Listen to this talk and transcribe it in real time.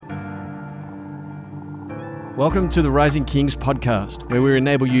Welcome to the Rising Kings podcast, where we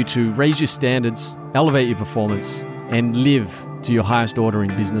enable you to raise your standards, elevate your performance, and live to your highest order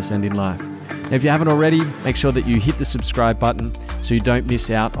in business and in life. Now, if you haven't already, make sure that you hit the subscribe button so you don't miss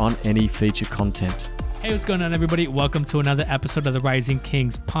out on any feature content. Hey, what's going on, everybody? Welcome to another episode of the Rising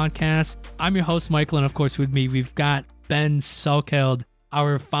Kings podcast. I'm your host, Michael, and of course with me, we've got Ben Salkeld,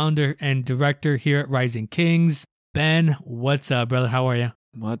 our founder and director here at Rising Kings. Ben, what's up, brother? How are you?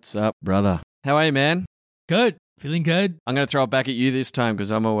 What's up, brother? How are you, man? Good. Feeling good? I'm going to throw it back at you this time because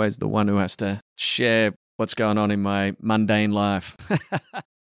I'm always the one who has to share what's going on in my mundane life.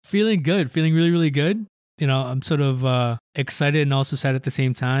 Feeling good. Feeling really, really good. You know, I'm sort of excited and also sad at the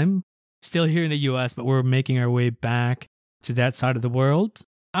same time. Still here in the U.S., but we're making our way back to that side of the world.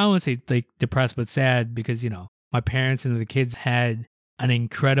 I don't want to say like depressed, but sad because, you know, my parents and the kids had an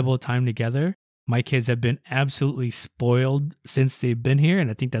incredible time together. My kids have been absolutely spoiled since they've been here.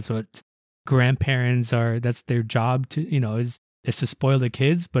 And I think that's what grandparents are, that's their job to, you know, is to spoil the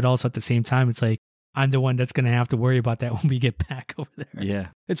kids. But also at the same time, it's like, I'm the one that's going to have to worry about that when we get back over there. Yeah.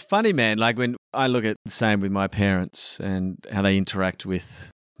 It's funny, man. Like when I look at the same with my parents and how they interact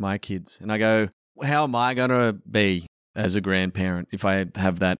with my kids, and I go, how am I going to be as a grandparent if I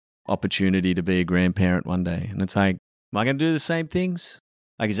have that opportunity to be a grandparent one day? And it's like, am I going to do the same things?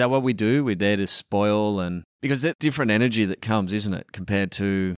 Like, is that what we do? We're there to spoil, and because that different energy that comes, isn't it? Compared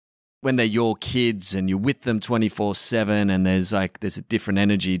to when they're your kids and you're with them 24/7, and there's a different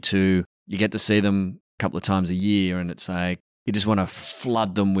energy to, you get to see them a couple of times a year, and it's like, you just want to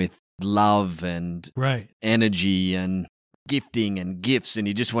flood them with love and energy and gifting and gifts, and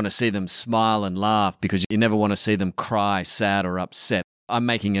you just want to see them smile and laugh because you never want to see them cry, sad or upset. I'm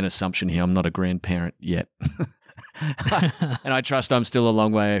making an assumption here. I'm not a grandparent yet. And I trust I'm still a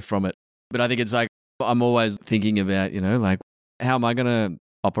long way from it. But I think it's like, I'm always thinking about, you know, like, how am I going to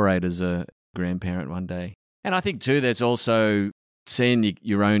operate as a grandparent one day? And I think too, there's also seeing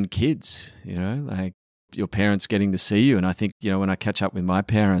your own kids, you know, like your parents getting to see you. And I think, you know, when I catch up with my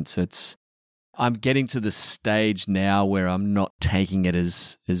parents, I'm getting to the stage now where I'm not taking it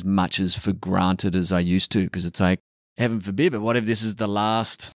as much as for granted as I used to, because it's like, heaven forbid, but what if this is the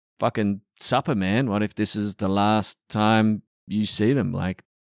last fucking supper, man? What if this is the last time you see them? Like,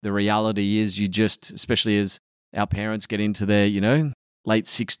 the reality is you just, especially as our parents get into their, you know, late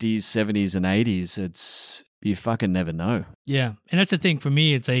 60s, 70s and 80s, you fucking never know. Yeah. And that's the thing for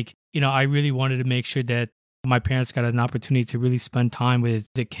me. It's like, you know, I really wanted to make sure that my parents got an opportunity to really spend time with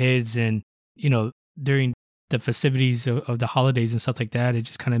the kids, and, you know, during the festivities of the holidays and stuff like that, it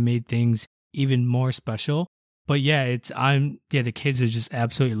just kind of made things even more special. But yeah, the kids just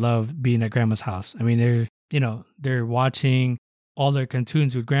absolutely love being at grandma's house. I mean, they're watching all their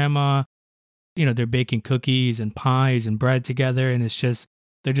cartoons with grandma. You know, they're baking cookies and pies and bread together, and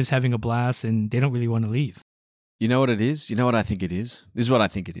they're just having a blast, and they don't really want to leave. You know what it is? You know what I think it is? This is what I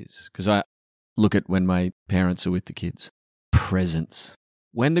think it is, because I look at when my parents are with the kids. Presence.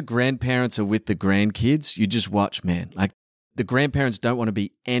 When the grandparents are with the grandkids, you just watch, man. Like, the grandparents don't want to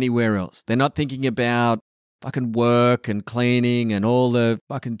be anywhere else. They're not thinking about fucking work and cleaning and all the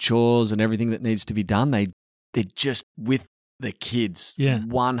fucking chores and everything that needs to be done. They're just with the kids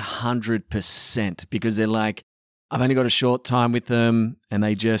 100%, because they're like, I've only got a short time with them, and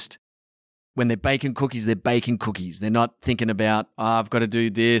they just, when they're baking cookies, they're baking cookies. They're not thinking about, I've got to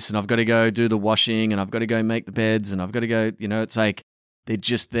do this, and I've got to go do the washing, and I've got to go make the beds, and I've got to go, you know, it's like, they're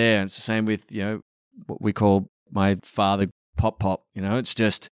just there. And it's the same with, you know, what we call my father, Pop, you know, it's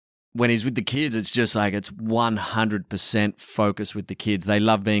just, when he's with the kids, it's just like, it's 100% focused with the kids. They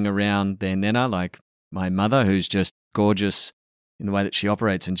love being around their nana, like my mother, who's just gorgeous in the way that she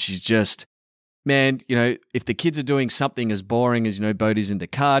operates. And she's just, man, you know, if the kids are doing something as boring as, you know, Bodhi's into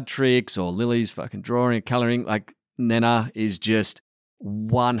card tricks or Lily's fucking drawing and coloring, like, Nana is just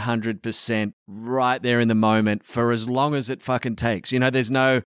 100% right there in the moment for as long as it fucking takes. You know, there's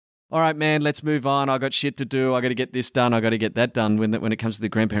no, all right, man, let's move on. I got shit to do. I got to get this done. I got to get that done. When it comes to the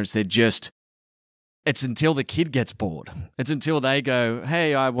grandparents, they're just, it's until the kid gets bored. It's until they go,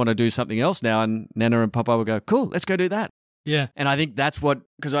 hey, I want to do something else now. And Nana and Papa will go, cool, let's go do that. Yeah. And I think that's what,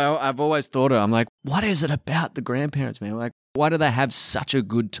 because I've always thought I'm like, what is it about the grandparents, man? Like, why do they have such a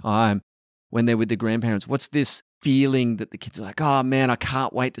good time when they're with the grandparents? What's this feeling that the kids are like, oh man, I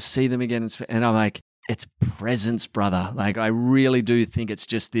can't wait to see them again? And I'm like, it's presence, brother. Like, I really do think it's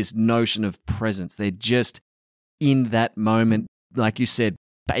just this notion of presence. They're just in that moment, like you said,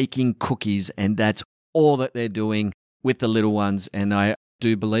 baking cookies, and that's all that they're doing with the little ones. And I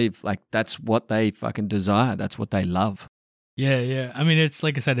do believe, like, that's what they fucking desire. That's what they love. Yeah. I mean, it's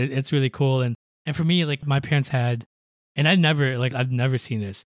like I said, it's really cool. And for me, like, my parents had, and I've never seen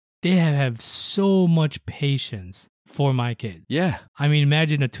this, they have so much patience for my kid. Yeah. I mean,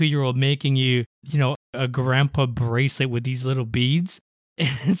 imagine a 2-year-old making you, a grandpa bracelet with these little beads. And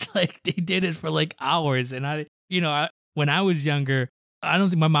it's like they did it for like hours. And when I was younger, I don't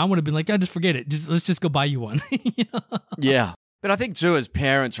think my mom would have been like, "Oh, just forget it. Let's just go buy you one." Yeah. But I think too, as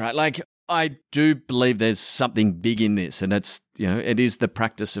parents, right? Like, I do believe there's something big in this, and it's, it is the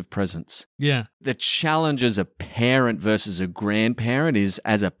practice of presence. Yeah. The challenge as a parent versus a grandparent is,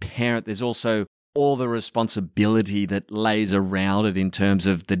 as a parent, there's also all the responsibility that lays around it in terms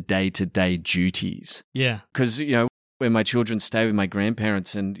of the day-to-day duties. Yeah. Because, when my children stay with my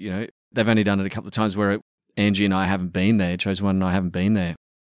grandparents and, they've only done it a couple of times where Angie and I haven't been there, Chosen One and I haven't been there.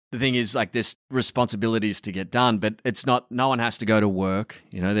 The thing is, like, there's responsibilities to get done, but it's not, no one has to go to work.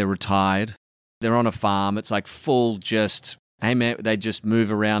 They're retired. They're on a farm. It's like full just, hey, man, they just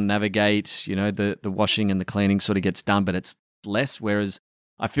move around, navigate, the washing and the cleaning sort of gets done, but it's less. Whereas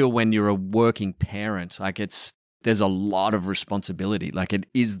I feel when you're a working parent, like there's a lot of responsibility. Like, it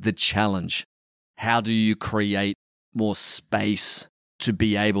is the challenge. How do you create more space to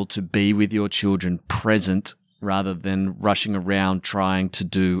be able to be with your children present rather than rushing around trying to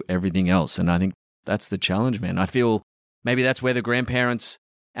do everything else? And I think that's the challenge, man. I feel maybe that's where our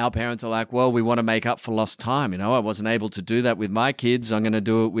parents are like, well, we want to make up for lost time. I wasn't able to do that with my kids. I'm going to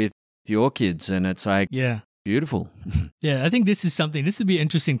do it with your kids. And it's like, yeah, beautiful. Yeah, I think this would be an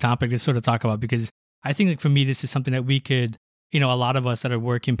interesting topic to sort of talk about, because I think, like, for me, this is something that we could, a lot of us that are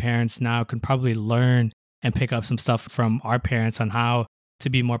working parents now can probably learn and pick up some stuff from our parents on how to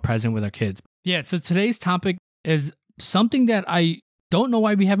be more present with our kids. Yeah, so today's topic is something that I don't know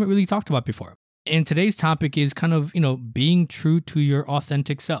why we haven't really talked about before. And today's topic is kind of, being true to your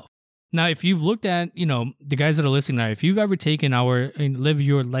authentic self. Now, if you've looked at, the guys that are listening now, if you've ever taken our Live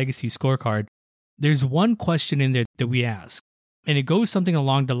Your Legacy scorecard, there's one question in there that we ask. And it goes something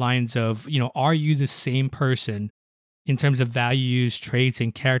along the lines of, are you the same person in terms of values, traits,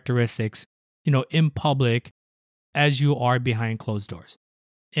 and characteristics, in public as you are behind closed doors?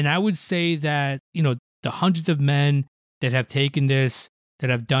 And I would say that, the hundreds of men that have taken this, that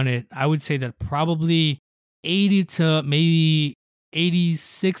have done it, I would say that probably 80 to maybe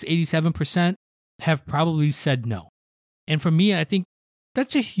 86, 87% have probably said no. And for me, I think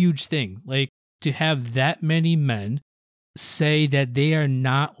that's a huge thing. Like, to have that many men say that they are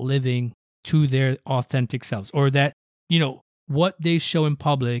not living to their authentic selves, or that, what they show in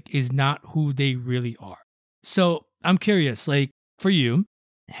public is not who they really are. So I'm curious, like, for you,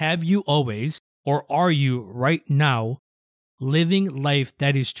 have you always, or are you right now, living life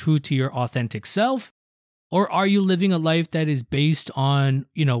that is true to your authentic self? Or are you living a life that is based on,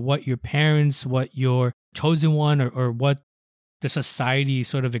 what your parents, what your chosen one, or what the society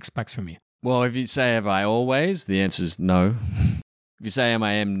sort of expects from you? Well, if you say, have I always? The answer is no. If you say, am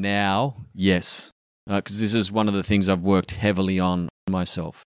I am now? Yes. Because this is one of the things I've worked heavily on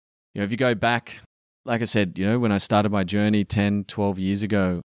myself. If you go back, like I said, when I started my journey 10, 12 years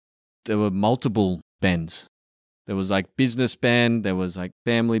ago, there were multiple Bens. There was like business Ben, there was like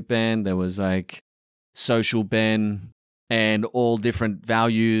family Ben, there was like social Ben, and all different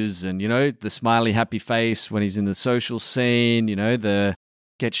values. And, the smiley, happy face when he's in the social scene, the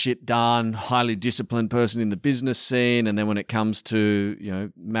get shit done, highly disciplined person in the business scene. And then when it comes to,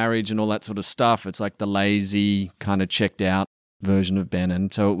 marriage and all that sort of stuff, it's like the lazy, kind of checked out version of Ben.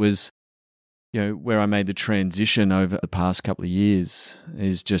 And so it was, where I made the transition over the past couple of years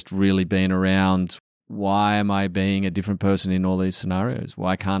is just really being around, why am I being a different person in all these scenarios?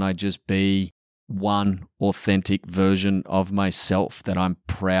 Why can't I just be one authentic version of myself that I'm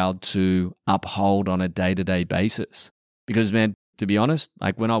proud to uphold on a day-to-day basis? Because, man, to be honest,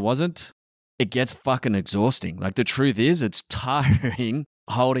 like, when I wasn't, it gets fucking exhausting. Like, the truth is, it's tiring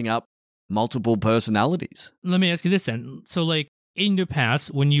holding up multiple personalities. Let me ask you this then. So, like, in your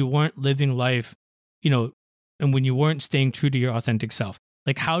past, when you weren't living life, and when you weren't staying true to your authentic self,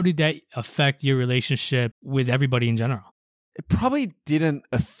 like, how did that affect your relationship with everybody in general? It probably didn't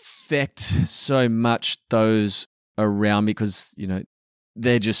affect so much those around me because,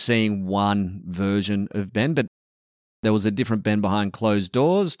 they're just seeing one version of Ben, but there was a different Ben behind closed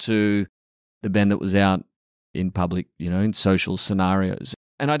doors to the Ben that was out in public, in social scenarios.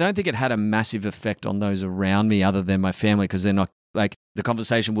 And I don't think it had a massive effect on those around me other than my family, because they're not, like, the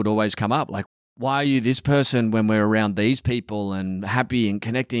conversation would always come up, like, why are you this person when we're around these people and happy and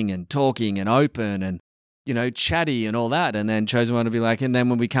connecting and talking and open and, chatty and all that? And then Chosen One to be like, and then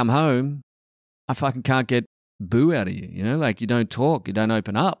when we come home, I fucking can't get boo out of you, like, you don't talk, you don't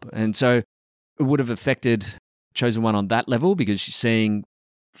open up. And so it would have affected Chosen One on that level, because she's seeing,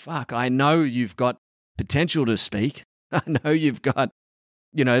 fuck, I know you've got potential to speak. I know you've got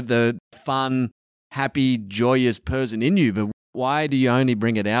the fun, happy, joyous person in you. But why do you only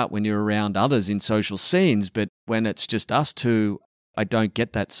bring it out when you're around others in social scenes? But when it's just us two, I don't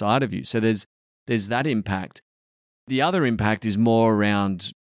get that side of you. So there's that impact. The other impact is more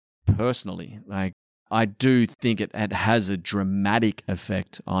around personally. Like, I do think it has a dramatic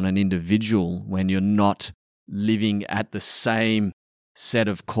effect on an individual when you're not living at the same set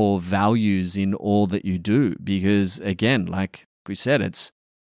of core values in all that you do. Because again, like we said, it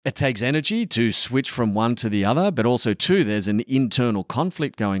takes energy to switch from one to the other, but also too, there's an internal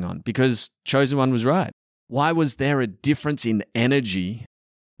conflict going on because Chosen One was right. Why was there a difference in energy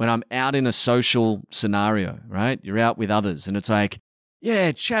when I'm out in a social scenario, right? You're out with others and it's like,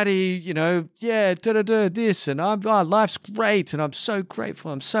 yeah, chatty, yeah, this, and life's great, and I'm so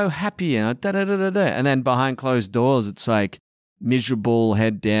grateful, I'm so happy, and da-da-da-da-da. And then behind closed doors, it's like miserable,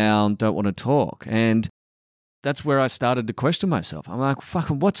 head down, don't want to talk. And that's where I started to question myself. I'm like,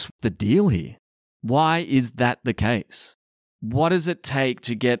 fucking, what's the deal here? Why is that the case? What does it take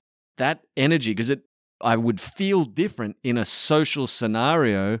to get that energy? Because I would feel different in a social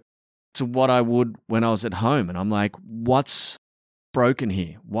scenario to what I would when I was at home. And I'm like, what's broken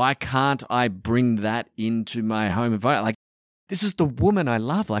here? Why can't I bring that into my home environment? Like, this is the woman I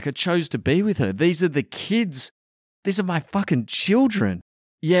love. Like, I chose to be with her. These are the kids. These are my fucking children.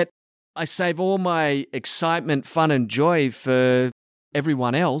 Yet I save all my excitement, fun, and joy for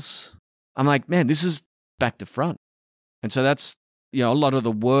everyone else. I'm like, man, this is back to front. And so that's, a lot of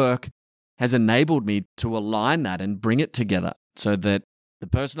the work has enabled me to align that and bring it together so that the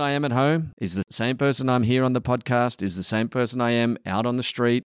person I am at home is the same person I'm here on the podcast, is the same person I am out on the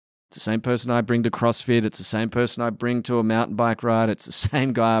street. It's the same person I bring to CrossFit. It's the same person I bring to a mountain bike ride. It's the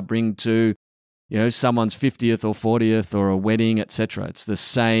same guy I bring to, someone's 50th or 40th or a wedding, etc. It's the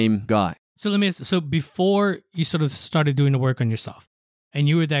same guy. So let me ask, so before you sort of started doing the work on yourself and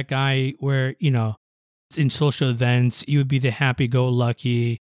you were that guy where, in social events, you would be the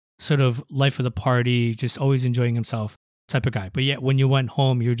happy-go-lucky, sort of life of the party, just always enjoying himself type of guy. But yet when you went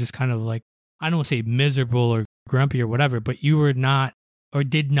home, you were just kind of like, I don't want to say miserable or grumpy or whatever, but you were not or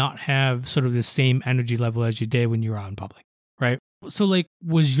did not have sort of the same energy level as you did when you were out in public, right? So like,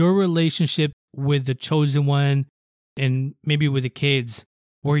 was your relationship with the Chosen One and maybe with the kids,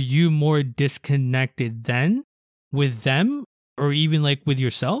 were you more disconnected then with them or even like with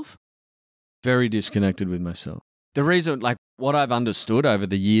yourself? Very disconnected with myself. The reason, like what I've understood over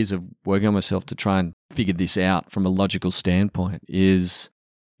the years of working on myself to try and figure this out from a logical standpoint is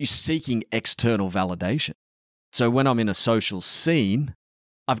you're seeking external validation. So when I'm in a social scene,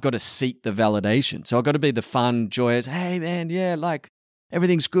 I've got to seek the validation. So I've got to be the fun, joyous, hey man, yeah, like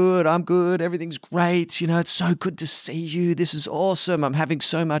everything's good, I'm good, everything's great, it's so good to see you, this is awesome, I'm having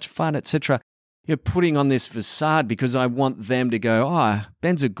so much fun, etc. You're putting on this facade because I want them to go,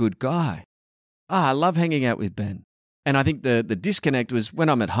 Ben's a good guy. I love hanging out with Ben. And I think the disconnect was when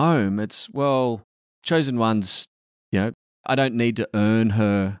I'm at home, it's, well, Chosen One's, I don't need to earn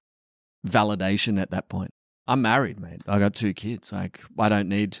her validation at that point. I'm married, mate. I got 2 kids. Like, I don't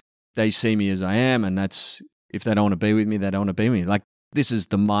need, they see me as I am. And that's, if they don't want to be with me, they don't want to be with me. Like, this is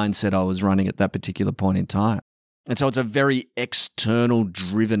the mindset I was running at that particular point in time. And so it's a very external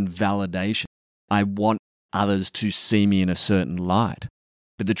driven validation. I want others to see me in a certain light.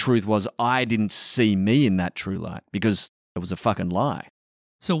 But the truth was I didn't see me in that true light because it was a fucking lie.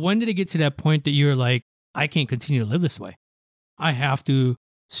 So when did it get to that point that you're like, I can't continue to live this way? I have to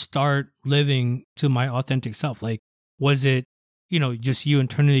start living to my authentic self. Like, was it, just you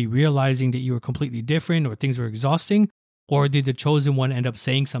internally realizing that you were completely different or things were exhausting? Or did the Chosen One end up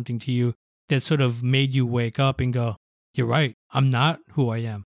saying something to you that sort of made you wake up and go, you're right, I'm not who I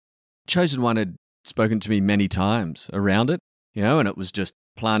am? Chosen One had spoken to me many times around it, and it was just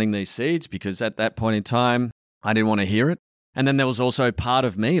planting these seeds because at that point in time, I didn't want to hear it. And then there was also part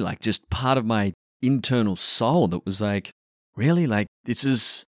of me, like just part of my internal soul that was like, really? Like, this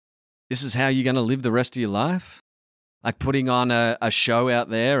is how you're going to live the rest of your life? Like putting on a show out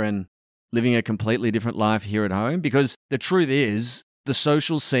there and living a completely different life here at home? Because the truth is, the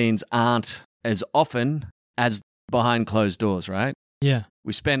social scenes aren't as often as behind closed doors, right? Yeah.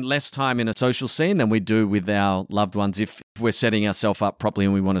 We spend less time in a social scene than we do with our loved ones if we're setting ourselves up properly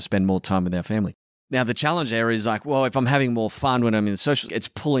and we want to spend more time with our family. Now, the challenge there is like, well, if I'm having more fun when I'm in the social, it's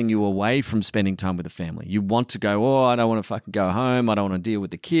pulling you away from spending time with the family. You want to go, I don't want to fucking go home. I don't want to deal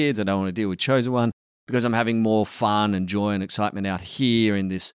with the kids. I don't want to deal with Chosen One because I'm having more fun and joy and excitement out here in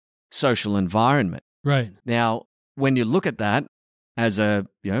this social environment. Right. Now, when you look at that as a,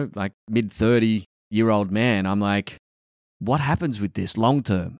 like mid-30-year-old man, I'm like, what happens with this long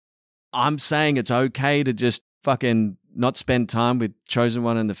term? I'm saying it's okay to just fucking not spend time with chosen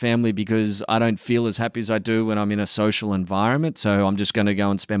one and the family because I don't feel as happy as I do when I'm in a social environment. So I'm just going to go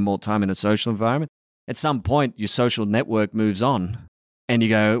and spend more time in a social environment. At some point, your social network moves on and you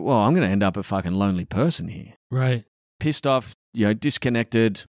go, well, I'm going to end up a fucking lonely person here. Right. Pissed off,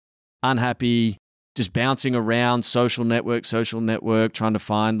 disconnected, unhappy, just bouncing around social network, trying to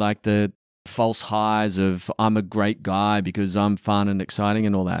find like the false highs of I'm a great guy because I'm fun and exciting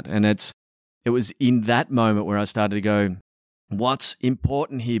and all that. And it was in that moment where I started to go, what's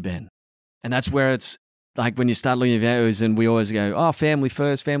important here, Ben? And that's where it's like when you start looking at videos and we always go, oh, family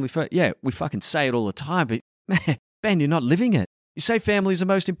first, family first. Yeah, we fucking say it all the time, but man, Ben, you're not living it. You say family is the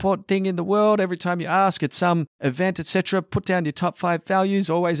most important thing in the world. Every time you ask at some event, etc., put down your top 5 values,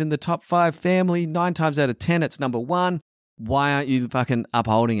 always in the top 5 family. 9 times out of 10, it's number 1. Why aren't you fucking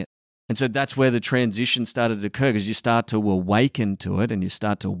upholding it? And so that's where the transition started to occur because you start to awaken to it and you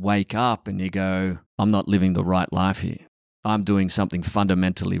start to wake up and you go, I'm not living the right life here. I'm doing something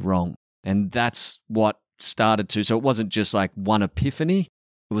fundamentally wrong. And that's what started to. So it wasn't just like one epiphany.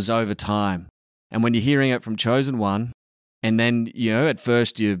 It was over time. And when you're hearing it from Chosen One, and then, at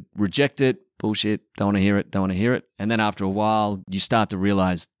first you reject it, bullshit, don't want to hear it. And then after a while, you start to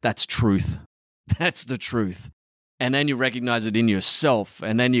realize that's truth. That's the truth. And then you recognize it in yourself.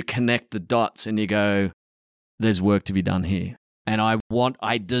 And then you connect the dots and you go, there's work to be done here. And I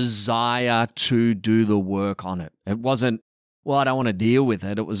desire to do the work on it. It wasn't, well, I don't want to deal with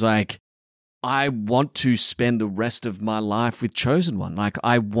it. It was like, I want to spend the rest of my life with Chosen One. Like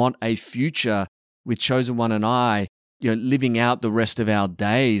I want a future with Chosen One and I, living out the rest of our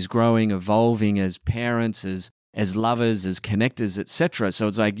days, growing, evolving as parents, as lovers, as connectors, etc. So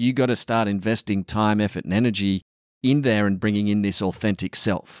it's like you got to start investing time, effort, and energy in there and bringing in this authentic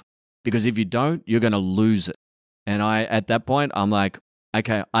self. Because if you don't, you're going to lose it. And at that point, I'm like,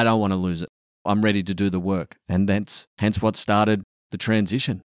 okay, I don't want to lose it. I'm ready to do the work. And that's hence what started the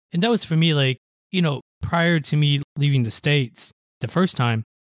transition. And that was for me, like, prior to me leaving the States the first time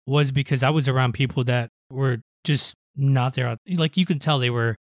was because I was around people that were just not there. Like you can tell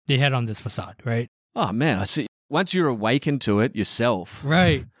they had on this facade, right? Oh man, I see. Once you're awakened to it yourself,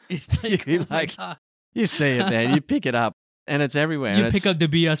 right? It's like, you see it, man. You pick it up, and it's everywhere. You pick up the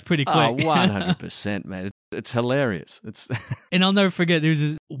BS pretty quick. 100%, man. It's hilarious. And I'll never forget. There's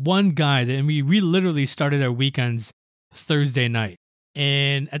this one guy that we literally started our weekends Thursday night,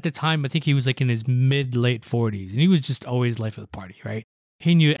 and at the time, I think he was like in his late 40s, and he was just always life of the party, right?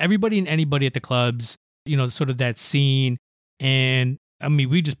 He knew everybody and anybody at the clubs. Sort of that scene. And I mean,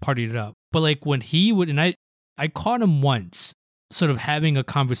 we just partied it up. But like when he would, and I caught him once sort of having a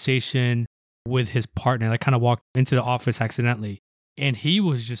conversation with his partner. I kind of walked into the office accidentally and he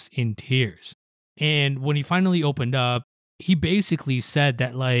was just in tears. And when he finally opened up, he basically said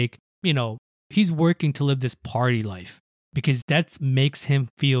that like, he's working to live this party life because that makes him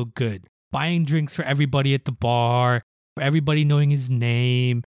feel good. Buying drinks for everybody at the bar, for everybody knowing his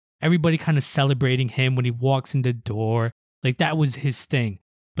name, everybody kind of celebrating him when he walks in the door. Like that was his thing.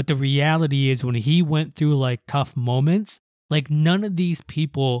 But the reality is when he went through like tough moments, like none of these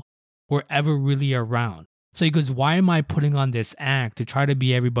people were ever really around. So he goes, why am I putting on this act to try to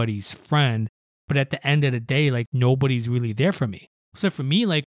be everybody's friend? But at the end of the day, like nobody's really there for me. So for me,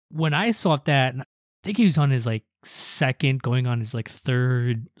 like when I saw that, I think he was on his like going on his like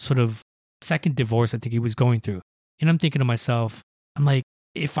second divorce, I think he was going through. And I'm thinking to myself, I'm like,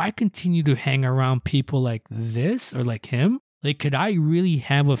 if I continue to hang around people like this or like him, like, could I really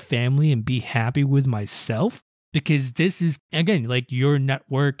have a family and be happy with myself? Because this is, again, like your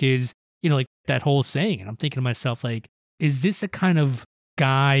network is, like that whole saying. And I'm thinking to myself, like, is this the kind of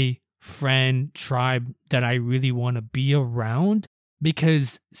guy, friend, tribe that I really want to be around?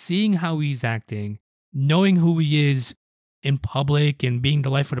 Because seeing how he's acting, knowing who he is in public and being the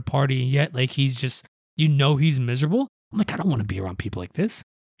life of the party, and yet like he's just, he's miserable. I'm like, I don't want to be around people like this.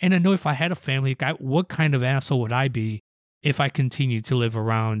 And I know if I had a family, what kind of asshole would I be if I continued to live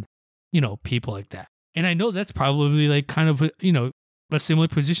around, people like that? And I know that's probably like kind of, a similar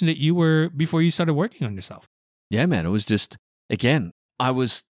position that you were before you started working on yourself. Yeah, man. It was just, again,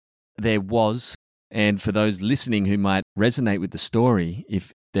 and for those listening who might resonate with the story,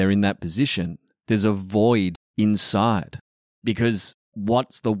 if they're in that position, there's a void inside. Because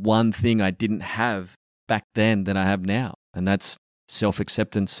what's the one thing I didn't have back then that I have now? And that's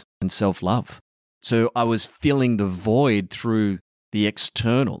self-acceptance and self-love. So I was filling the void through the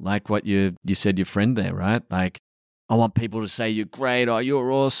external, like what you said, your friend there, right? Like, I want people to say you're great, oh, you're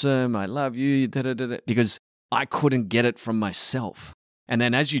awesome, I love you, because I couldn't get it from myself. And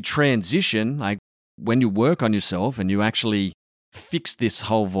then as you transition, like when you work on yourself and you actually fix this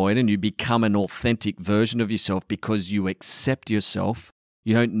whole void and you become an authentic version of yourself because you accept yourself.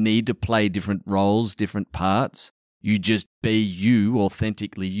 You don't need to play different roles, different parts. You just be you,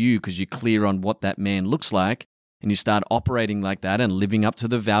 authentically you, because you're clear on what that man looks like. And you start operating like that and living up to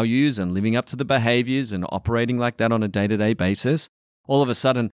the values and living up to the behaviors and operating like that on a day-to-day basis. All of a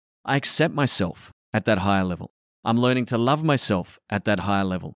sudden, I accept myself at that higher level. I'm learning to love myself at that higher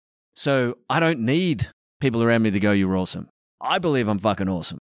level. So I don't need people around me to go, you're awesome. I believe I'm fucking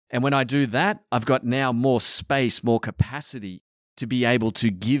awesome. And when I do that, I've got now more space, more capacity to be able to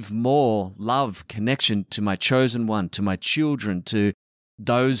give more love, connection to my chosen one, to my children, to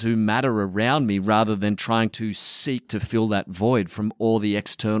those who matter around me, rather than trying to seek to fill that void from all the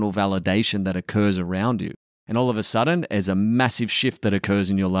external validation that occurs around you. And all of a sudden, there's a massive shift that occurs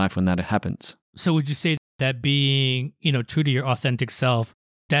in your life when that happens. So would you say that being, true to your authentic self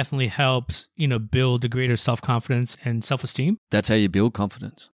definitely helps, build a greater self-confidence and self-esteem? That's how you build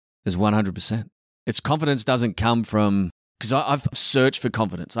confidence. It's 100%. Its confidence doesn't come from, because I've searched for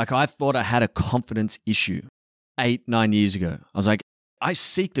confidence. Like I thought I had a confidence issue 8-9 years ago. I was like, I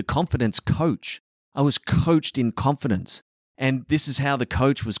seeked a confidence coach. I was coached in confidence. And this is how the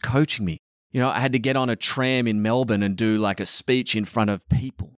coach was coaching me. I had to get on a tram in Melbourne and do like a speech in front of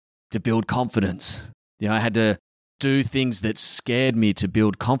people to build confidence. I had to do things that scared me to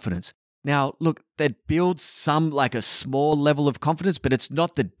build confidence. Now, look, that builds like a small level of confidence, but it's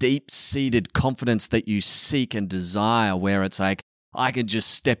not the deep-seated confidence that you seek and desire, where it's like, I can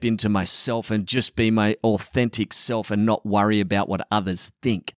just step into myself and just be my authentic self and not worry about what others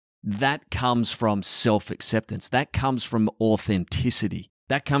think. That comes from self-acceptance. That comes from authenticity.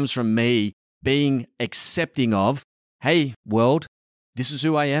 That comes from me being accepting of, hey, world, this is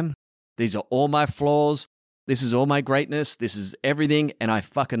who I am. These are all my flaws. This is all my greatness. This is everything. And I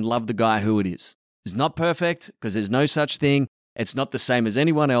fucking love the guy who it is. It's not perfect because there's no such thing. It's not the same as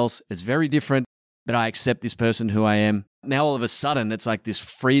anyone else. It's very different, but I accept this person who I am. Now, all of a sudden, it's like this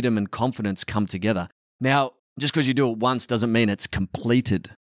freedom and confidence come together. Now, just because you do it once doesn't mean it's completed.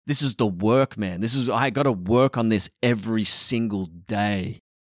 This is the work, man. I got to work on this every single day,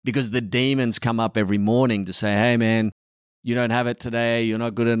 because the demons come up every morning to say, hey, man, you don't have it today. You're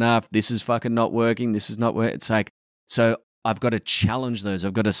not good enough. This is fucking not working. This is not working. It's like, so I've got to challenge those.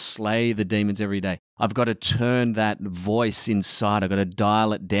 I've got to slay the demons every day. I've got to turn that voice inside. I've got to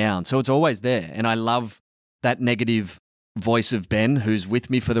dial it down. So it's always there. And I love that negative voice of Ben, who's with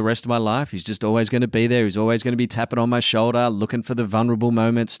me for the rest of my life. He's just always going to be there. He's always going to be tapping on my shoulder, looking for the vulnerable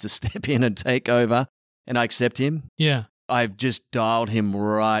moments to step in and take over. And I accept him. Yeah. I've just dialed him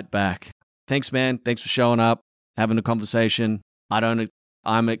right back. Thanks, man. Thanks for showing up, having a conversation.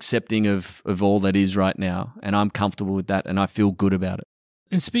 I'm accepting of all that is right now, and I'm comfortable with that, and I feel good about it.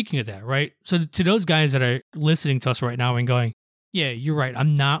 And speaking of that, right? So to those guys that are listening to us right now and going, yeah, you're right.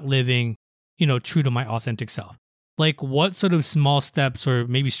 I'm not living, true to my authentic self. Like, what sort of small steps or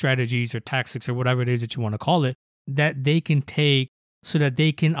maybe strategies or tactics or whatever it is that you want to call it that they can take so that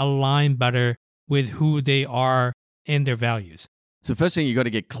they can align better with who they are and their values? So first thing, you got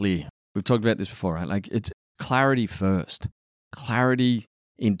to get clear. We've talked about this before, right? Like, it's clarity first. Clarity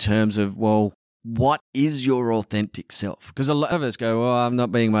in terms of, well, what is your authentic self? Because a lot of us go, well, I'm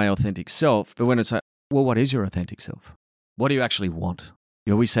not being my authentic self. But when it's like, well, what is your authentic self? What do you actually want?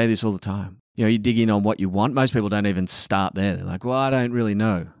 We say this all the time. You dig in on what you want. Most people don't even start there. They're like, well, I don't really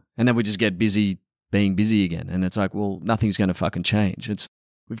know. And then we just get busy being busy again. And it's like, well, nothing's going to fucking change.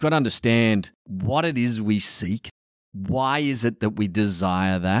 We've got to understand what it is we seek. Why is it that we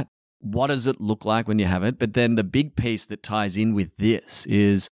desire that? What does it look like when you have it? But then the big piece that ties in with this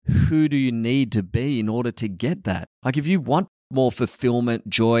is, who do you need to be in order to get that? Like, if you want more fulfillment,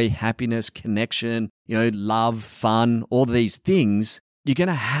 joy, happiness, connection, love, fun, all these things, you're going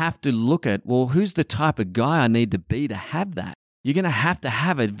to have to look at, well, who's the type of guy I need to be to have that? You're going to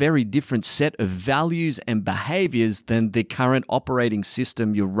have a very different set of values and behaviors than the current operating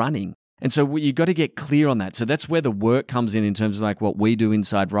system you're running. And so you've got to get clear on that. So that's where the work comes in terms of like what we do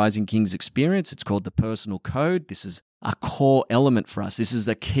inside Rising Kings Experience. It's called the personal code. This is a core element for us. This is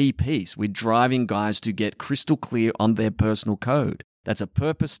a key piece. We're driving guys to get crystal clear on their personal code. That's a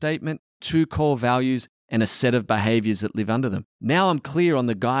purpose statement, 2 core values, and a set of behaviors that live under them. Now I'm clear on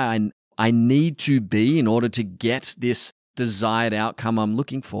the guy I need to be in order to get this desired outcome I'm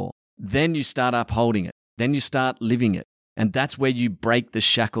looking for. Then you start upholding it. Then you start living it. And that's where you break the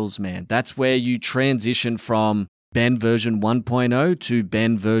shackles, man. That's where you transition from Ben version 1.0 to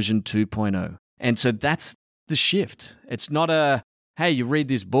Ben version 2.0. And so that's the shift. It's not hey, you read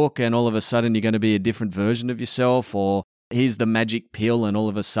this book and all of a sudden you're going to be a different version of yourself, or here's the magic pill and all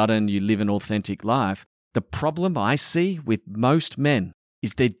of a sudden you live an authentic life. The problem I see with most men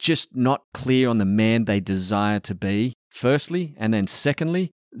is they're just not clear on the man they desire to be, firstly, and then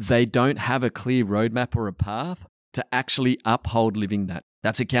secondly, they don't have a clear roadmap or a path to actually uphold living that.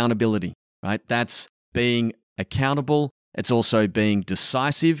 That's accountability, right? That's being accountable. It's also being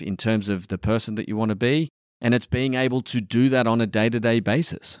decisive in terms of the person that you want to be, and it's being able to do that on a day-to-day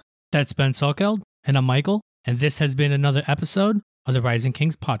basis. That's Ben Salkeld, and I'm Michael, and this has been another episode of the Rising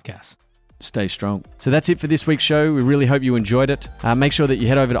Kings podcast. Stay strong. So that's it for this week's show. We really hope you enjoyed it. Make sure that you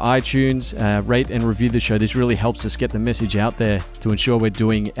head over to iTunes, rate and review the show. This really helps us get the message out there to ensure we're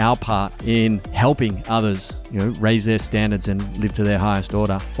doing our part in helping others, raise their standards and live to their highest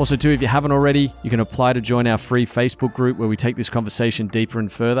order. Also, too, if you haven't already, you can apply to join our free Facebook group where we take this conversation deeper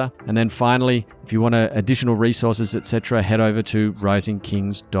and further. And then finally, if you want additional resources, etc., head over to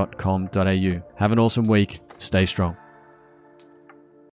risingkings.com.au. Have an awesome week. Stay strong.